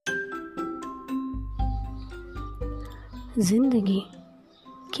जिंदगी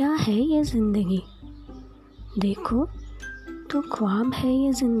क्या है ये ज़िंदगी। देखो तो ख्वाब है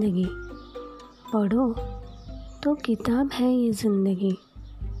ये ज़िंदगी। पढ़ो तो किताब है ये ज़िंदगी।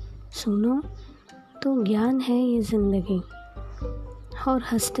 सुनो तो ज्ञान है ये ज़िंदगी। और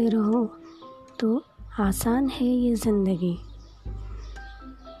हंसते रहो तो आसान है ये ज़िंदगी।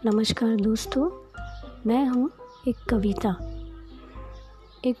 नमस्कार दोस्तों, मैं हूँ एक कविता।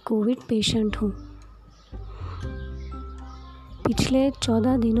 एक कोविड पेशेंट हूँ। पिछले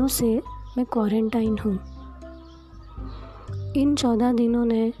 14 दिनों से मैं क्वारंटाइन हूँ। इन 14 दिनों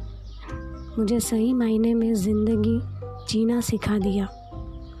ने मुझे सही मायने में ज़िंदगी जीना सिखा दिया।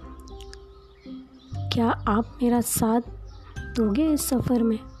 क्या आप मेरा साथ दोगे इस सफ़र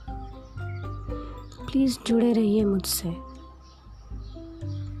में? प्लीज़ जुड़े रहिए मुझसे।